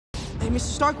Mr.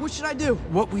 Stark, what should I do?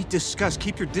 What we discussed.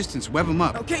 Keep your distance. Web them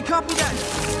up. Okay, copy that.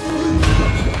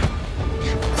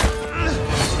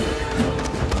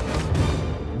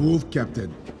 Move,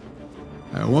 Captain.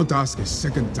 I won't ask a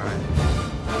second time.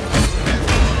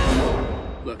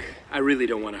 Look, I really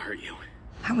don't want to hurt you.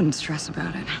 I wouldn't stress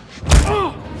about it.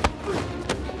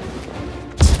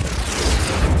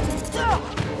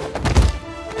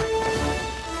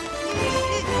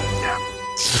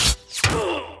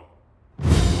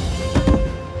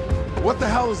 What the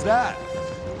hell is that?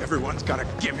 Everyone's got a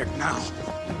gimmick now.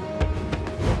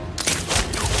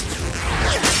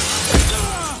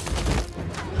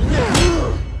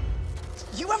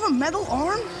 You have a metal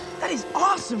arm? That is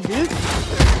awesome, dude.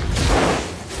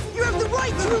 You have the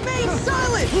right to remain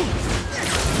silent.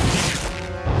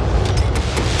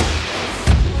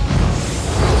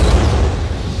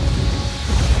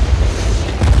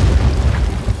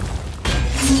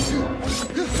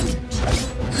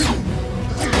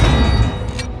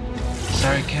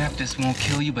 Sorry, Cap, this won't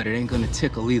kill you, but it ain't gonna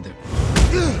tickle either.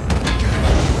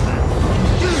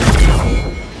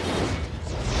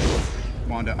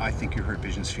 Wanda, I think you hurt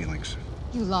Vision's feelings.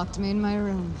 You locked me in my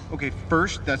room. Okay,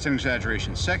 first, that's an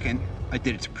exaggeration. Second, I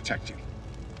did it to protect you.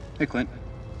 Hey, Clint.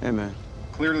 Hey, man.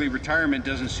 Clearly, retirement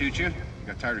doesn't suit you. You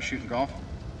got tired of shooting golf?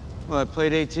 Well, I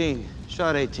played 18,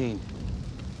 shot 18.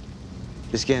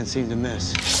 Just can't seem to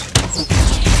miss.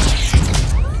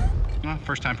 Well,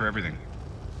 first time for everything.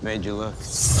 Made you look.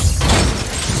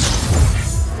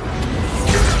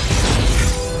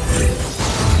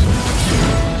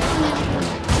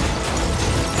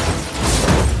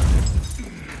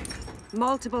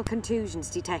 Multiple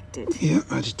contusions detected. Yeah,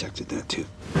 I detected that too.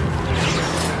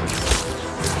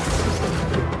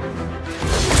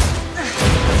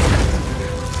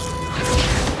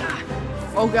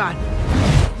 Oh, God.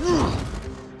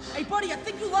 Hey, buddy, I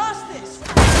think you lost this.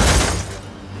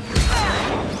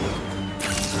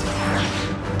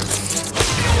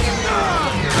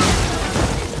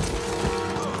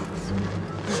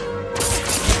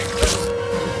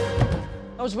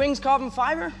 Those wings carbon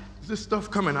fiber? Is this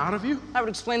stuff coming out of you? That would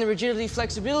explain the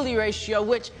rigidity-flexibility ratio,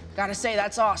 which, gotta say,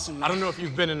 that's awesome. I don't know if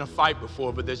you've been in a fight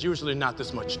before, but there's usually not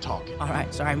this much talking. All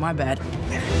right, sorry, my bad.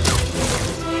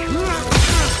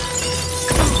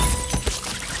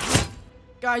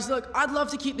 Guys, look, I'd love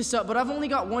to keep this up, but I've only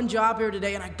got one job here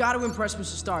today, and I gotta impress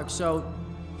Mr. Stark, so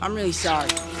I'm really sorry.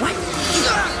 What?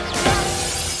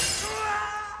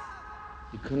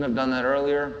 You couldn't have done that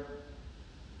earlier?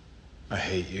 I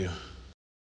hate you.